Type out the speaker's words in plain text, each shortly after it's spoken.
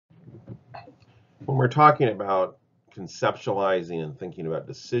When we're talking about conceptualizing and thinking about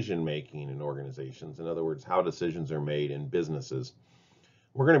decision making in organizations, in other words, how decisions are made in businesses,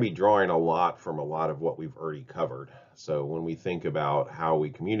 we're going to be drawing a lot from a lot of what we've already covered. So when we think about how we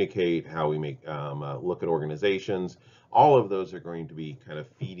communicate, how we make look at organizations, all of those are going to be kind of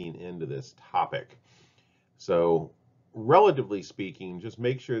feeding into this topic. So relatively speaking, just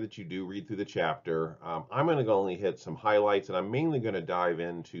make sure that you do read through the chapter. I'm going to only hit some highlights, and I'm mainly going to dive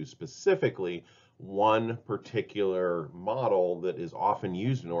into specifically one particular model that is often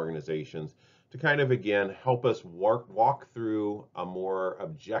used in organizations to kind of, again, help us walk through a more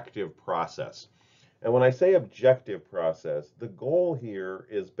objective process. And when I say objective process, the goal here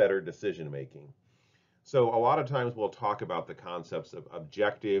is better decision making. So a lot of times we'll talk about the concepts of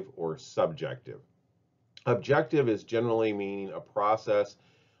objective or subjective. Objective is generally meaning a process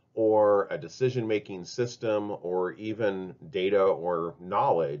or a decision-making system or even data or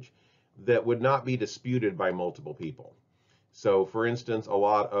knowledge that would not be disputed by multiple people. So for instance, a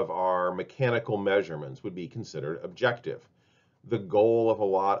lot of our mechanical measurements would be considered objective. The goal of a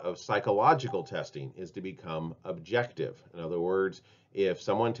lot of psychological testing is to become objective. In other words, if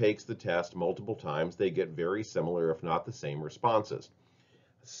someone takes the test multiple times, they get very similar, if not the same, responses.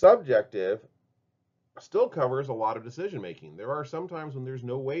 Subjective still covers a lot of decision making. There are some times when there's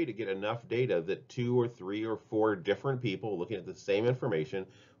no way to get enough data that two or three or four different people looking at the same information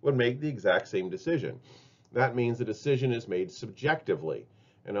would make the exact same decision. That means the decision is made subjectively.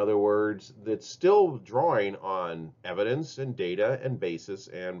 In other words, that's still drawing on evidence and data and basis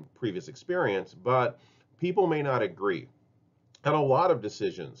and previous experience, but people may not agree. And a lot of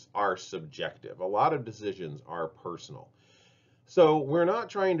decisions are subjective. A lot of decisions are personal. So we're not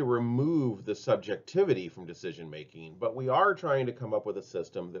trying to remove the subjectivity from decision making, but we are trying to come up with a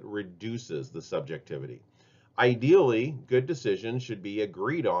system that reduces the subjectivity. Ideally, good decisions should be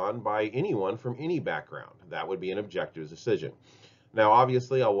agreed on by anyone from any background. That would be an objective decision. Now,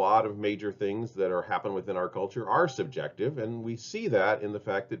 obviously, a lot of major things that happen within our culture are subjective, and we see that in the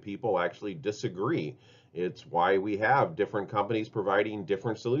fact that people actually disagree. It's why we have different companies providing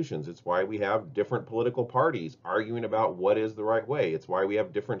different solutions. It's why we have different political parties arguing about what is the right way. It's why we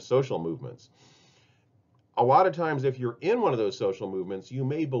have different social movements. A lot of times, if you're in one of those social movements, you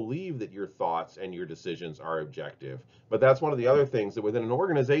may believe that your thoughts and your decisions are objective. But that's one of the other things that within an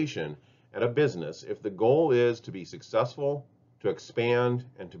organization and a business, if the goal is to be successful, to expand,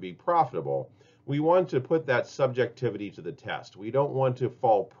 and to be profitable, we want to put that subjectivity to the test. We don't want to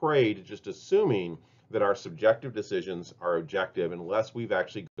fall prey to just assuming that our subjective decisions are objective unless we've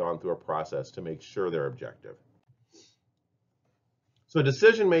actually gone through a process to make sure they're objective. So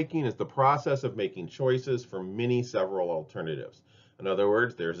decision making is the process of making choices from many several alternatives. In other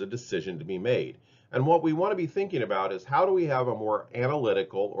words, there's a decision to be made. And what we want to be thinking about is how do we have a more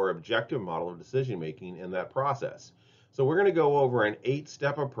analytical or objective model of decision making in that process. So we're going to go over an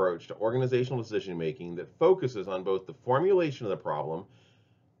 8-step approach to organizational decision making that focuses on both the formulation of the problem,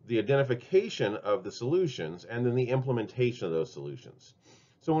 the identification of the solutions, and then the implementation of those solutions.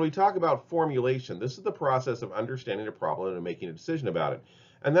 So when we talk about formulation, this is the process of understanding a problem and making a decision about it.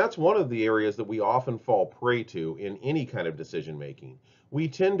 And that's one of the areas that we often fall prey to in any kind of decision making. We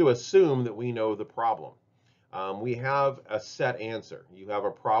tend to assume that we know the problem. We have a set answer. You have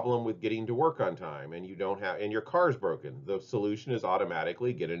a problem with getting to work on time and you don't have, and your car's broken. The solution is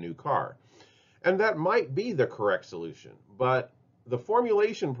automatically get a new car. And that might be the correct solution, but the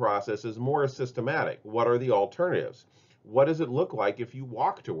formulation process is more systematic. What are the alternatives? What does it look like if you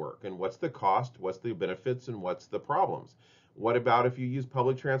walk to work? And what's the cost? What's the benefits? And what's the problems? What about if you use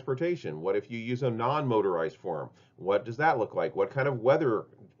public transportation? What if you use a non-motorized form? What does that look like? What kind of weather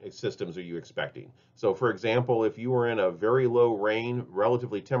systems are you expecting? So for example, if you were in a very low rain,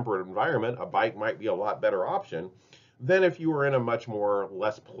 relatively temperate environment, a bike might be a lot better option than if you were in a much more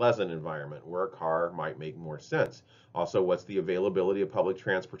less pleasant environment where a car might make more sense. Also, what's the availability of public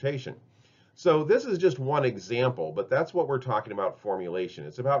transportation? So this is just one example, but that's what we're talking about formulation.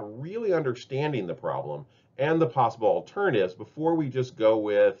 It's about really understanding the problem and the possible alternatives before we just go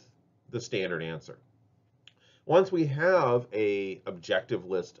with the standard answer. Once we have a objective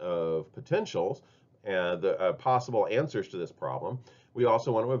list of potentials and the possible answers to this problem, we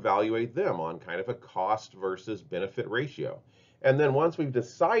also want to evaluate them on kind of a cost versus benefit ratio. And then once we've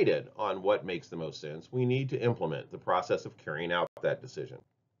decided on what makes the most sense, we need to implement the process of carrying out that decision.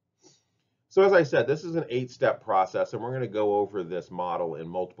 So as I said, this is an 8-step process, and we're going to go over this model in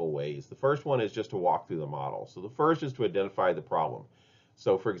multiple ways. The first one is just to walk through the model. So the first is to identify the problem.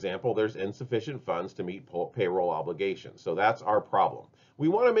 So for example, there's insufficient funds to meet payroll obligations. So that's our problem. We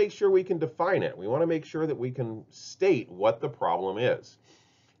want to make sure we can define it. We want to make sure that we can state what the problem is.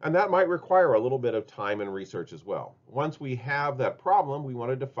 And that might require a little bit of time and research as well. Once we have that problem, we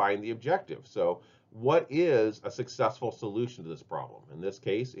want to define the objective. So, what is a successful solution to this problem? In this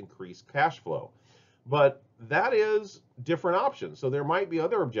case, increase cash flow. But that is different options. So, there might be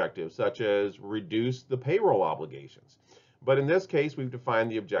other objectives, such as reduce the payroll obligations. But in this case, we've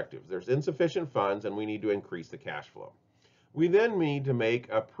defined the objectives. There's insufficient funds, and we need to increase the cash flow. We then need to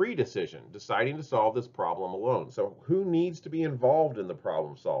make a pre-decision, deciding to solve this problem alone. So who needs to be involved in the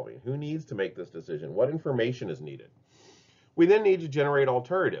problem solving? Who needs to make this decision? What information is needed? We then need to generate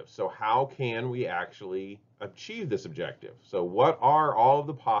alternatives. So how can we actually achieve this objective? So what are all of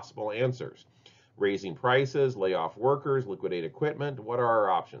the possible answers? Raising prices, lay off workers, liquidate equipment. What are our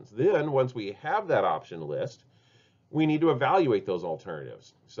options? Then once we have that option list, we need to evaluate those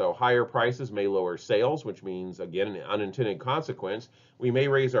alternatives. So higher prices may lower sales, which means, again, an unintended consequence. We may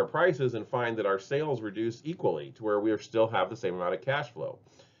raise our prices and find that our sales reduce equally to where we still have the same amount of cash flow.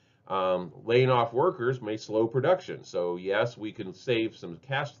 Laying off workers may slow production. So yes, we can save some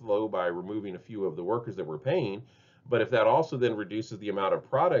cash flow by removing a few of the workers that we're paying, but if that also then reduces the amount of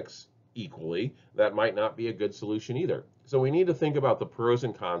products equally, that might not be a good solution either. So we need to think about the pros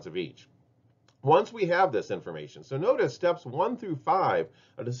and cons of each. Once we have this information, so notice steps 1 through 5,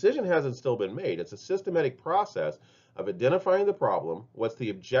 a decision hasn't still been made. It's a systematic process of identifying the problem, what's the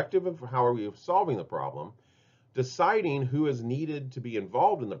objective of how are we solving the problem, deciding who is needed to be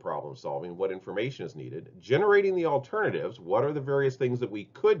involved in the problem solving, what information is needed, generating the alternatives, what are the various things that we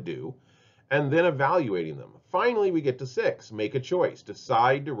could do, and then evaluating them. Finally, we get to 6, make a choice,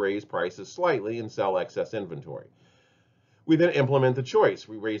 decide to raise prices slightly and sell excess inventory. We then implement the choice.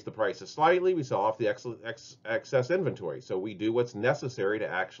 We raise the prices slightly, we sell off the excess inventory. So we do what's necessary to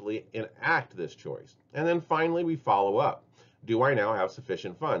actually enact this choice. And then finally, we follow up. Do I now have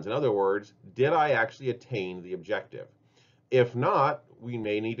sufficient funds? In other words, did I actually attain the objective? If not, we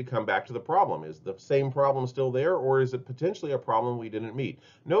may need to come back to the problem. Is the same problem still there, or is it potentially a problem we didn't meet?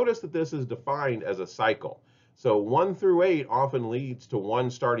 Notice that this is defined as a cycle. So 1 through 8 often leads to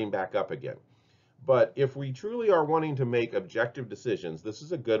 1 starting back up again. But if we truly are wanting to make objective decisions, this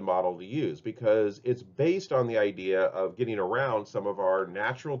is a good model to use because it's based on the idea of getting around some of our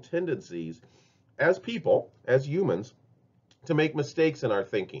natural tendencies as people, as humans, to make mistakes in our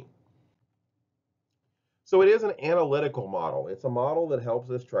thinking. So it is an analytical model. It's a model that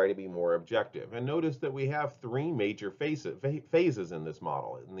helps us try to be more objective. And notice that we have 3 major phases in this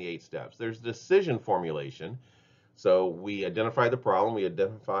model, in the 8 steps. There's decision formulation. So we identify the problem, we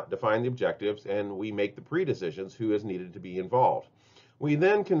define the objectives, and we make the pre-decisions who is needed to be involved. We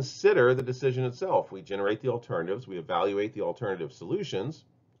then consider the decision itself. We generate the alternatives, we evaluate the alternative solutions,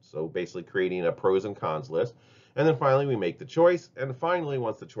 so basically creating a pros and cons list. And then finally, we make the choice. And finally,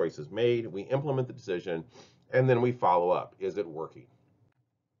 once the choice is made, we implement the decision, and then we follow up. Is it working?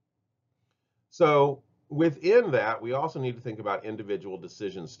 So within that, we also need to think about individual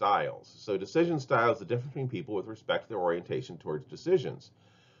decision styles. So decision style is the difference between people with respect to their orientation towards decisions.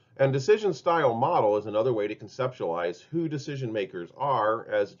 And decision style model is another way to conceptualize who decision makers are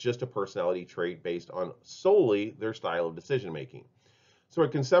as just a personality trait based on solely their style of decision making. So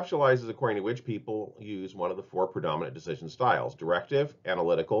it conceptualizes according to which people use one of the 4 predominant decision styles: directive,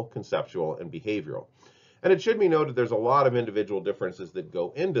 analytical, conceptual, and behavioral. And it should be noted there's a lot of individual differences that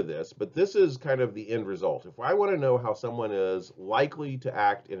go into this, but this is kind of the end result. If I want to know how someone is likely to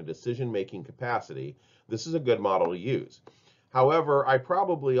act in a decision-making capacity, this is a good model to use. However, I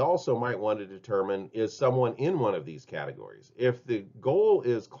probably also might want to determine, is someone in one of these categories? If the goal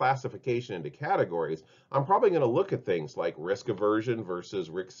is classification into categories, I'm probably going to look at things like risk aversion versus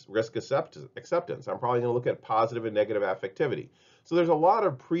risk acceptance. I'm probably going to look at positive and negative affectivity. So there's a lot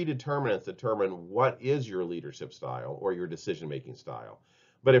of predeterminants that determine what is your leadership style or your decision-making style.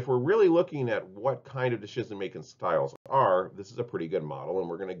 But if we're really looking at what kind of decision-making styles are, this is a pretty good model, and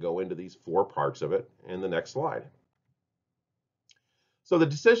we're going to go into these 4 parts of it in the next slide. So the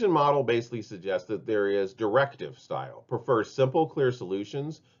decision model basically suggests that there is directive style, prefers simple, clear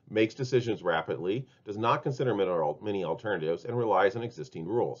solutions, makes decisions rapidly, does not consider many alternatives, and relies on existing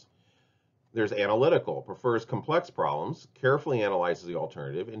rules. There's analytical, prefers complex problems, carefully analyzes the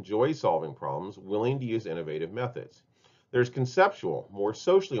alternative, enjoys solving problems, willing to use innovative methods. There's conceptual, more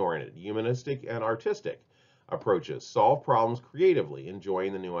socially oriented, humanistic, and artistic approaches, solve problems creatively,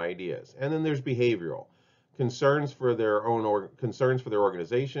 enjoying the new ideas. And then there's behavioral, concerns for their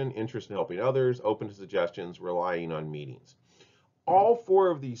organization, interest in helping others, open to suggestions, relying on meetings. All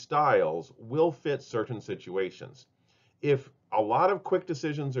 4 of these styles will fit certain situations. If a lot of quick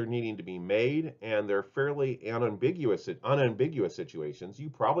decisions are needing to be made and they're fairly unambiguous situations, you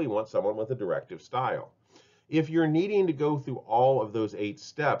probably want someone with a directive style. If you're needing to go through all of those 8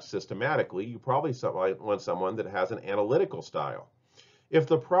 steps systematically, you probably want someone that has an analytical style. If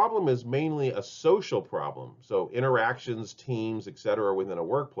the problem is mainly a social problem, so interactions, teams, etc., within a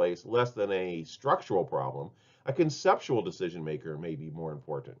workplace, less than a structural problem, a conceptual decision maker may be more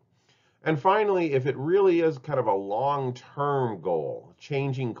important. And finally, if it really is kind of a long-term goal,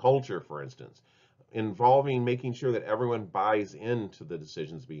 changing culture, for instance, involving making sure that everyone buys into the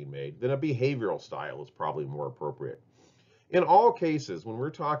decisions being made, then a behavioral style is probably more appropriate. In all cases, when we're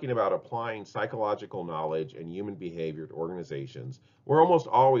talking about applying psychological knowledge and human behavior to organizations, we're almost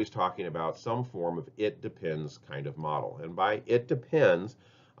always talking about some form of it depends kind of model. And by it depends,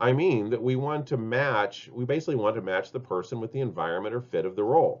 I mean that we basically want to match the person with the environment or fit of the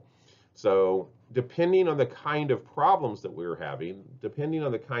role. So depending on the kind of problems that we're having, depending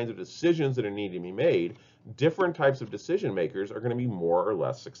on the kinds of decisions that are needing to be made, different types of decision makers are going to be more or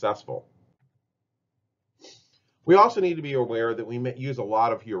less successful. We also need to be aware that we use a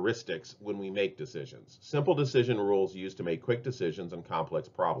lot of heuristics when we make decisions. Simple decision rules used to make quick decisions on complex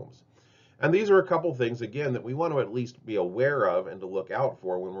problems. And these are a couple things, again, that we want to at least be aware of and to look out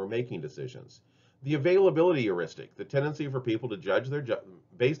for when we're making decisions. The availability heuristic, the tendency for people to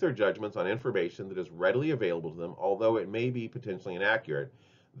base their judgments on information that is readily available to them, although it may be potentially inaccurate,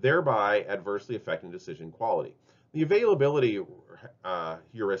 thereby adversely affecting decision quality. The availability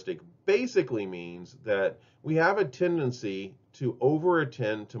heuristic basically means that we have a tendency to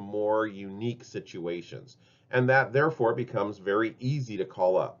over-attend to more unique situations, and that therefore becomes very easy to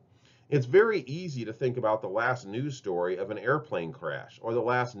call up. It's very easy to think about the last news story of an airplane crash or the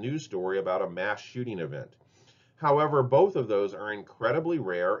last news story about a mass shooting event. However, both of those are incredibly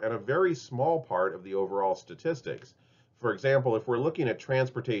rare and a very small part of the overall statistics. For example, if we're looking at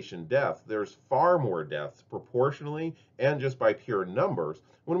transportation death, there's far more deaths proportionally and just by pure numbers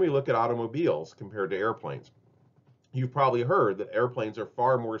when we look at automobiles compared to airplanes. You've probably heard that airplanes are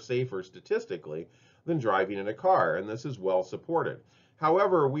far more safer statistically than driving in a car, and this is well supported.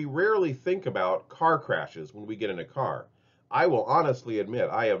 However, we rarely think about car crashes when we get in a car. I will honestly admit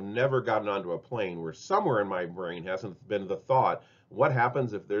I have never gotten onto a plane where somewhere in my brain hasn't been the thought, what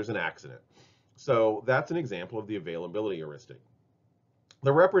happens if there's an accident? So that's an example of the availability heuristic.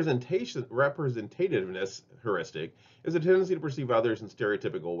 The representativeness heuristic is a tendency to perceive others in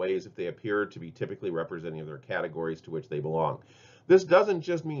stereotypical ways if they appear to be typically representing their categories to which they belong. This doesn't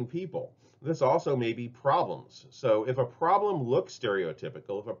just mean people. This also may be problems. So if a problem looks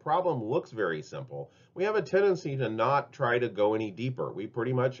stereotypical, if a problem looks very simple, we have a tendency to not try to go any deeper. We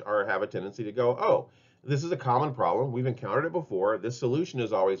pretty much have a tendency to go, oh, this is a common problem. We've encountered it before. This solution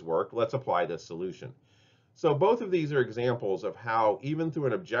has always worked. Let's apply this solution. So both of these are examples of how, even through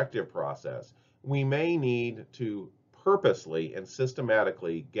an objective process, we may need to purposely and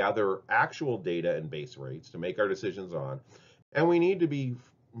systematically gather actual data and base rates to make our decisions on. And we need to be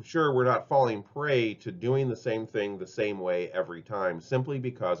sure we're not falling prey to doing the same thing the same way every time, simply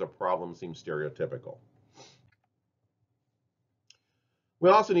because a problem seems stereotypical. We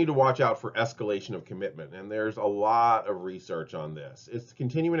also need to watch out for escalation of commitment, and there's a lot of research on this. It's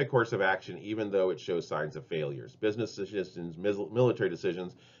continuing a course of action even though it shows signs of failures. Business decisions, military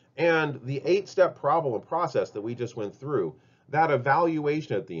decisions, and the 8-step problem and process that we just went through, that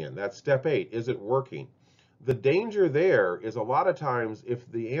evaluation at the end, that step 8, is it working? The danger there is a lot of times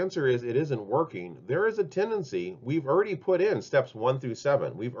if the answer is it isn't working, there is a tendency, we've already put in steps 1 through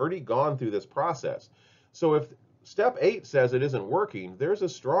 7. We've already gone through this process. So if step 8 says it isn't working, there's a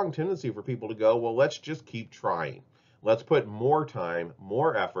strong tendency for people to go, well, let's just keep trying. Let's put more time,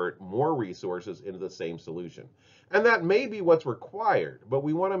 more effort, more resources into the same solution. And that may be what's required, but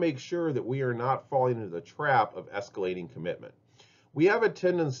we want to make sure that we are not falling into the trap of escalating commitment. We have a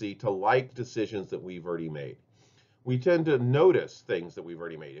tendency to like decisions that we've already made. We tend to notice things that we've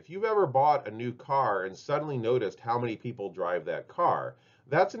already made. If you've ever bought a new car and suddenly noticed how many people drive that car,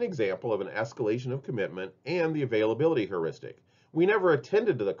 that's an example of an escalation of commitment and the availability heuristic. We never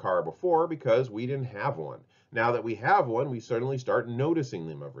attended to the car before because we didn't have one. Now that we have one, we suddenly start noticing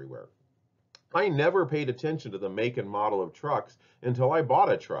them everywhere. I never paid attention to the make and model of trucks until I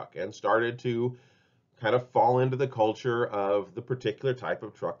bought a truck and started to kind of fall into the culture of the particular type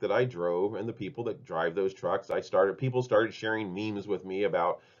of truck that I drove and the people that drive those trucks. People started sharing memes with me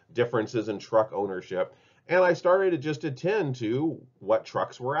about differences in truck ownership, and I started to just attend to what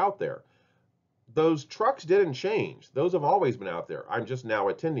trucks were out there. Those trucks didn't change. Those have always been out there. I'm just now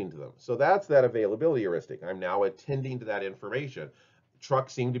attending to them. So that's that availability heuristic. I'm now attending to that information.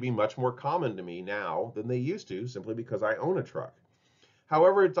 Trucks seem to be much more common to me now than they used to, simply because I own a truck.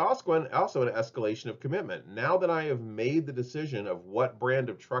 However, it's also an escalation of commitment. Now that I have made the decision of what brand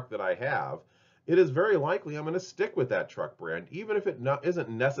of truck that I have, it is very likely I'm going to stick with that truck brand, even if it isn't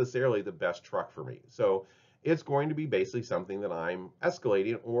necessarily the best truck for me. So it's going to be basically something that I'm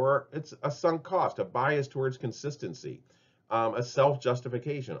escalating, or it's a sunk cost, a bias towards consistency, a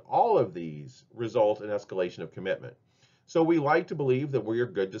self-justification. All of these result in escalation of commitment. So we like to believe that we are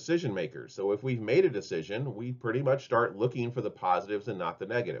good decision makers. So if we've made a decision, we pretty much start looking for the positives and not the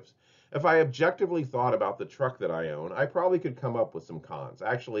negatives. If I objectively thought about the truck that I own, I probably could come up with some cons.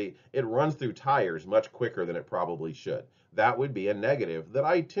 Actually, it runs through tires much quicker than it probably should. That would be a negative that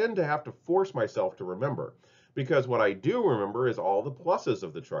I tend to have to force myself to remember, because what I do remember is all the pluses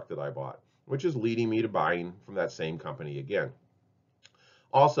of the truck that I bought, which is leading me to buying from that same company again.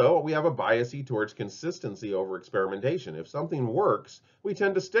 Also, we have a bias towards consistency over experimentation. If something works, we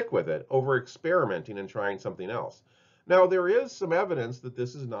tend to stick with it over experimenting and trying something else. Now, there is some evidence that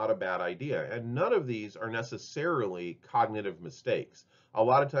this is not a bad idea, and none of these are necessarily cognitive mistakes. A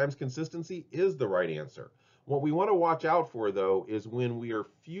lot of times, consistency is the right answer. What we want to watch out for, though, is when we are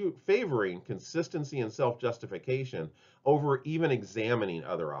favoring consistency and self-justification over even examining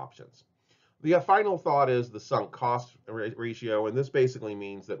other options. The final thought is the sunk cost ratio, and this basically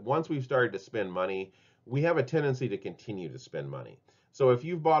means that once we've started to spend money, we have a tendency to continue to spend money. So if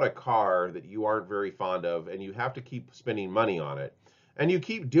you've bought a car that you aren't very fond of and you have to keep spending money on it, and you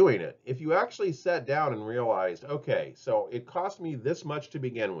keep doing it, if you actually sat down and realized, okay, so it cost me this much to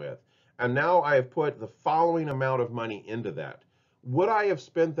begin with, and now I have put the following amount of money into that, would I have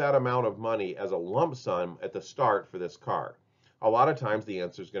spent that amount of money as a lump sum at the start for this car? A lot of times the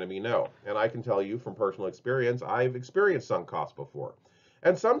answer is going to be no. And I can tell you from personal experience, I've experienced sunk costs before.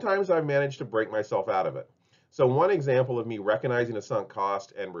 And sometimes I've managed to break myself out of it. So one example of me recognizing a sunk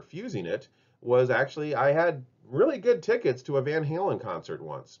cost and refusing it was actually I had really good tickets to a Van Halen concert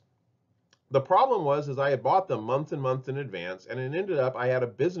once. The problem was is I had bought them months and months in advance, and it ended up I had a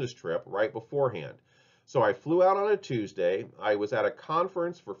business trip right beforehand. So I flew out on a Tuesday, I was at a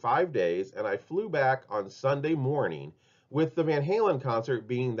conference for 5 days, and I flew back on Sunday morning, with the Van Halen concert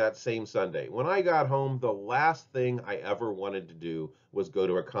being that same Sunday. When I got home, the last thing I ever wanted to do was go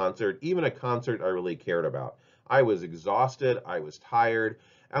to a concert, even a concert I really cared about. I was exhausted, I was tired,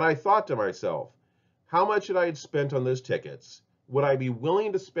 and I thought to myself, how much had I spent on those tickets? Would I be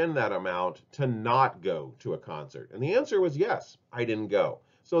willing to spend that amount to not go to a concert? And the answer was yes, I didn't go.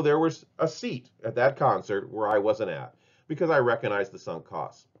 So there was a seat at that concert where I wasn't at because I recognized the sunk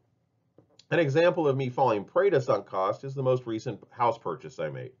costs. An example of me falling prey to sunk cost is the most recent house purchase I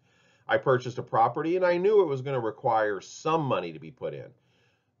made. I purchased a property and I knew it was going to require some money to be put in.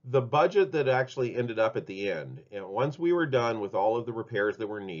 The budget that actually ended up at the end, and once we were done with all of the repairs that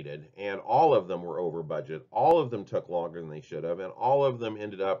were needed, and all of them were over budget, all of them took longer than they should have, and all of them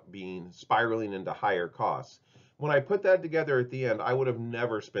ended up being spiraling into higher costs. When I put that together at the end, I would have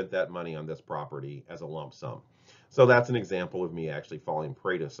never spent that money on this property as a lump sum. So that's an example of me actually falling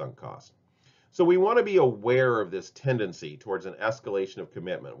prey to sunk costs. So we want to be aware of this tendency towards an escalation of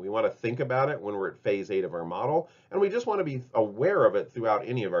commitment. We want to think about it when we're at phase 8 of our model, and we just want to be aware of it throughout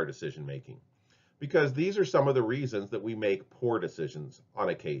any of our decision making, because these are some of the reasons that we make poor decisions on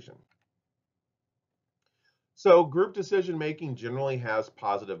occasion. So group decision making generally has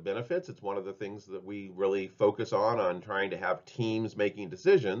positive benefits. It's one of the things that we really focus on trying to have teams making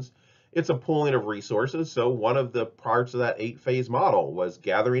decisions. It's a pooling of resources. So one of the parts of that 8-phase model was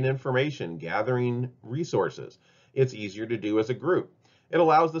gathering information, gathering resources. It's easier to do as a group. It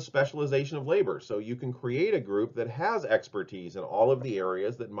allows the specialization of labor. So you can create a group that has expertise in all of the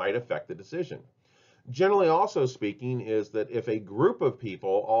areas that might affect the decision. Generally, also speaking, is that if a group of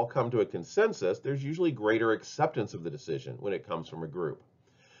people all come to a consensus, there's usually greater acceptance of the decision when it comes from a group.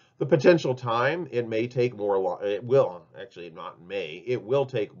 The potential time, it may take more, it will, actually not may, it will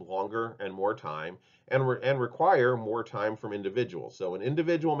take longer and more time and require more time from individuals. So an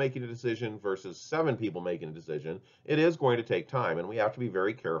individual making a decision versus 7 people making a decision, it is going to take time, and we have to be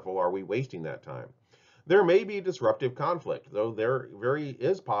very careful, are we wasting that time? There may be disruptive conflict, though there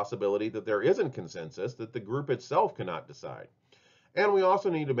is possibility that there isn't consensus, that the group itself cannot decide. And we also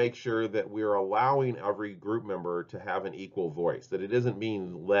need to make sure that we're allowing every group member to have an equal voice, that it isn't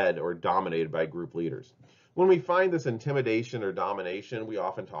being led or dominated by group leaders. When we find this intimidation or domination, we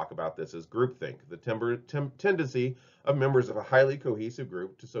often talk about this as groupthink, the tendency of members of a highly cohesive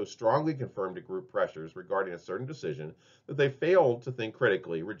group to so strongly conform to group pressures regarding a certain decision that they fail to think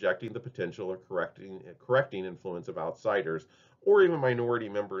critically, rejecting the potential or correcting influence of outsiders or even minority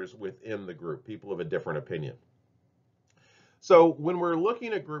members within the group, people of a different opinion. So when we're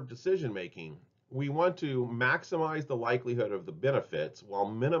looking at group decision making, We want to maximize the likelihood of the benefits while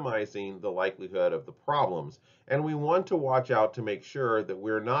minimizing the likelihood of the problems. And we want to watch out to make sure that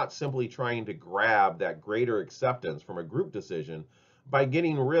we're not simply trying to grab that greater acceptance from a group decision by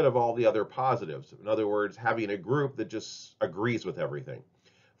getting rid of all the other positives. In other words, having a group that just agrees with everything.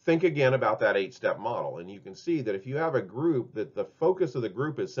 Think again about that 8-step model, and you can see that if you have a group that the focus of the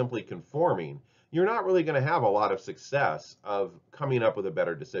group is simply conforming, you're not really going to have a lot of success of coming up with a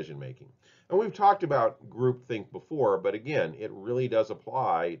better decision making. And we've talked about groupthink before, but again, it really does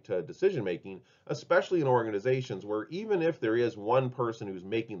apply to decision making, especially in organizations where even if there is one person who's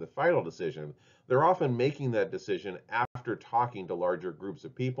making the final decision, they're often making that decision after talking to larger groups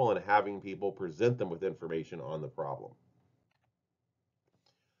of people and having people present them with information on the problem.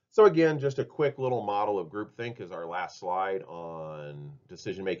 So again, just a quick little model of groupthink is our last slide on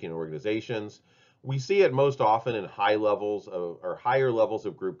decision-making organizations. We see it most often in high levels of, or higher levels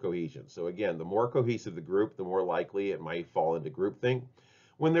of group cohesion. So again, the more cohesive the group, the more likely it might fall into groupthink.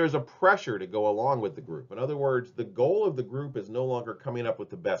 When there's a pressure to go along with the group, in other words, the goal of the group is no longer coming up with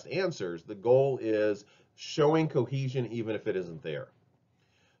the best answers. The goal is showing cohesion even if it isn't there.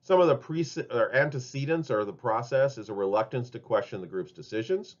 Some of the antecedents or the process is a reluctance to question the group's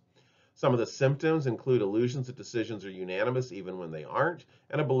decisions. Some of the symptoms include illusions that decisions are unanimous even when they aren't,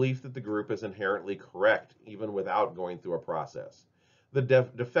 and a belief that the group is inherently correct even without going through a process. The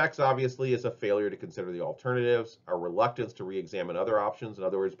defects obviously is a failure to consider the alternatives, a reluctance to re-examine other options. In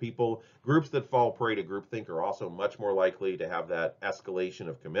other words, groups that fall prey to groupthink are also much more likely to have that escalation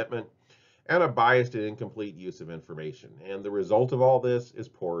of commitment, and a biased and incomplete use of information. And the result of all this is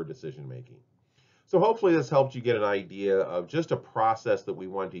poorer decision making. So hopefully this helped you get an idea of just a process that we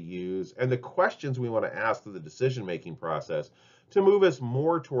want to use and the questions we want to ask through the decision-making process to move us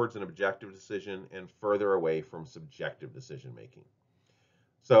more towards an objective decision and further away from subjective decision making.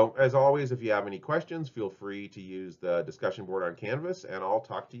 So as always, if you have any questions, feel free to use the discussion board on Canvas, and I'll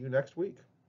talk to you next week.